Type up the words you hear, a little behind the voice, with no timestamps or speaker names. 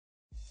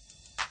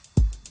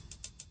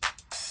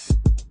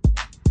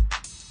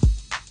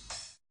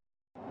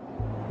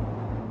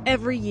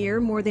Every year,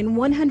 more than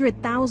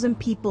 100,000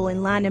 people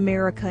in Latin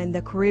America and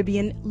the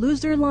Caribbean lose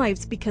their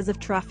lives because of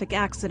traffic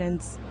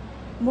accidents.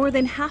 More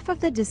than half of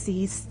the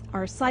deceased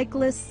are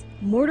cyclists,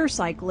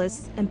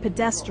 motorcyclists, and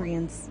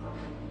pedestrians.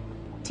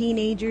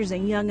 Teenagers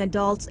and young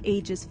adults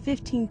ages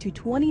 15 to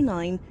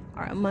 29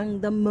 are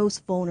among the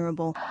most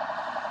vulnerable.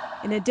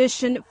 In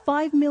addition,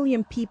 5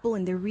 million people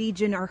in the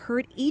region are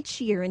hurt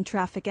each year in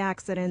traffic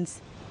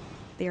accidents.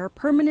 They are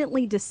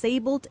permanently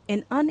disabled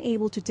and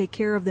unable to take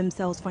care of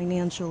themselves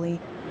financially.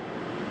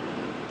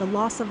 The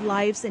loss of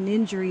lives and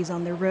injuries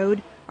on the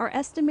road are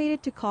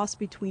estimated to cost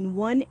between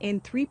 1%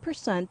 and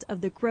 3% of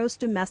the gross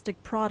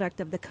domestic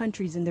product of the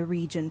countries in the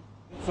region.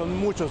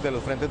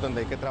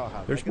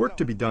 There's work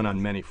to be done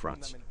on many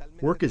fronts.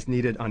 Work is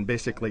needed on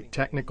basically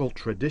technical,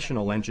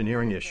 traditional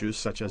engineering issues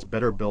such as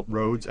better built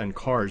roads and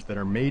cars that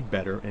are made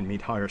better and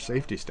meet higher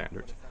safety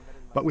standards.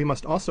 But we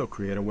must also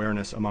create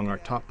awareness among our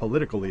top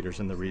political leaders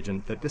in the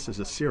region that this is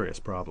a serious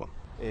problem.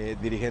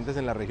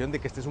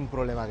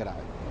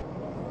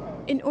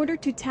 In order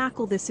to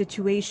tackle this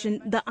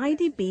situation, the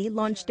IDB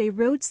launched a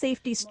road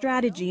safety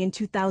strategy in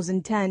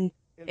 2010.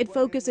 It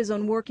focuses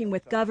on working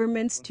with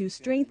governments to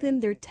strengthen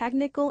their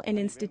technical and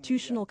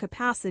institutional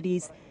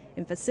capacities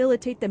and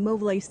facilitate the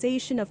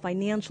mobilization of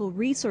financial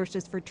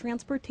resources for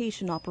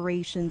transportation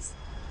operations.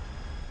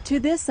 To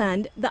this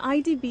end, the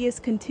IDB is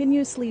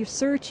continuously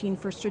searching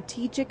for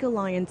strategic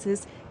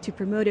alliances to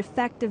promote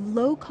effective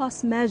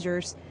low-cost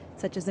measures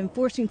such as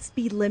enforcing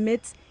speed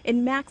limits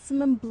and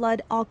maximum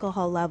blood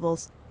alcohol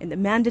levels and the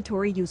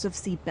mandatory use of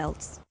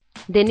seatbelts.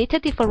 The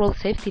Initiative for Road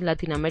Safety in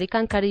Latin America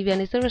and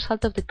Caribbean is the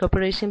result of the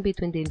cooperation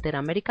between the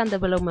Inter-American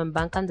Development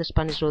Bank and the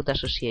Spanish Road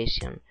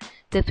Association.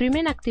 The three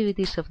main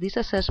activities of this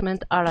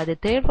assessment are a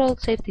detailed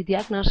road safety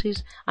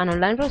diagnosis, an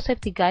online road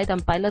safety guide,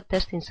 and pilot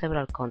tests in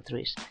several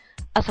countries.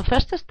 As a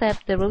first step,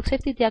 the road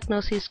safety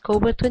diagnosis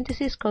covered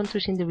 26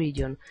 countries in the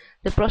region.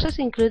 The process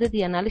included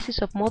the analysis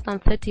of more than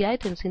 30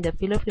 items in the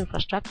field of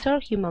infrastructure,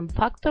 human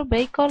factor,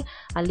 vehicle,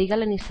 and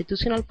legal and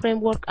institutional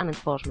framework and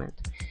enforcement.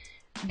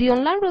 The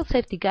online road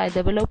safety guide,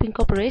 developed in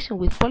cooperation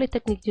with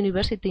Polytechnic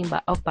University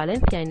of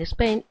Valencia in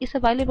Spain, is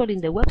available in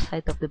the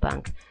website of the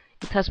bank.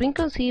 It has been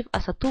conceived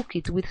as a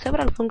toolkit with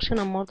several functions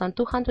and more than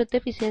 200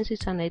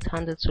 deficiencies and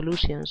 800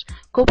 solutions,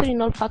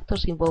 covering all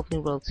factors involved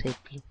in road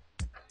safety.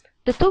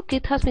 The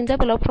toolkit has been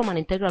developed from an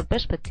integral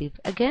perspective.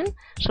 Again,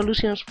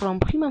 solutions from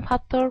human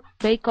factor,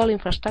 vehicle,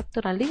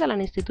 infrastructure, and legal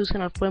and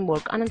institutional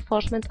framework and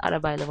enforcement are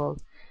available.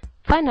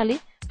 Finally,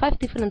 5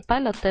 different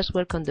pilot tests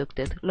were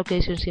conducted.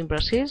 Locations in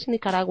Brazil,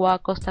 Nicaragua,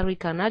 Costa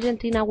Rica, and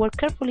Argentina were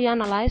carefully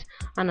analyzed,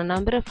 and a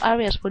number of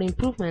areas for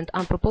improvement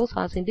and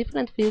proposals in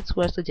different fields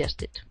were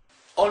suggested.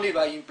 Only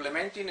by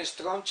implementing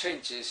strong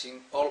changes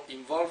in all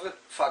involved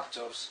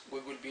factors,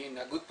 we will be in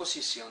a good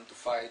position to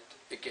fight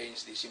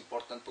against these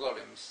important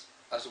problems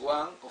as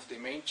one of the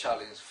main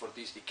challenges for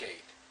this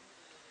decade.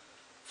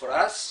 For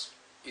us,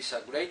 it's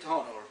a great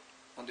honor,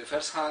 on the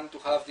first hand, to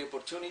have the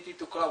opportunity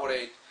to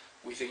collaborate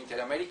with the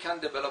Inter-American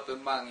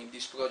Development Bank in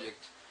this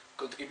project,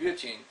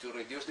 contributing to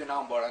reduce the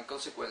number and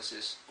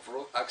consequences of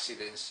road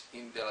accidents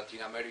in the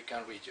Latin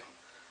American region,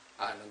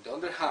 and on the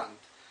other hand,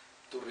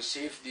 to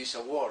receive this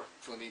award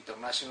from the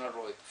International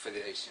Road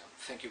Federation.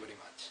 Thank you very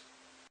much.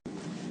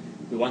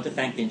 We want to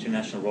thank the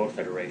International Road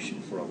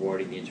Federation for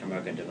awarding the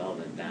Inter-American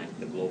Development Bank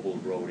the Global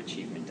Road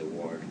Achievement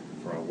Award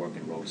for our work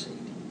in road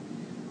safety.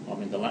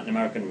 In the Latin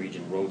American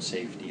region, road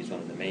safety is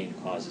one of the main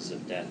causes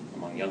of death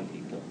among young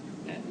people,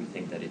 and we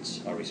think that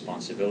it's our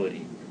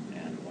responsibility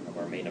and one of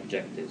our main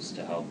objectives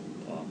to help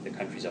the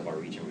countries of our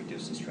region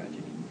reduce this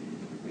tragedy.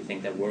 We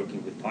think that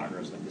working with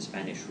partners like the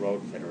Spanish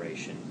Road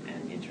Federation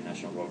and the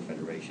International Road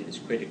Federation is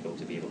critical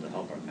to be able to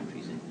help our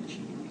countries in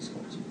achieving these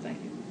goals.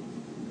 Thank you.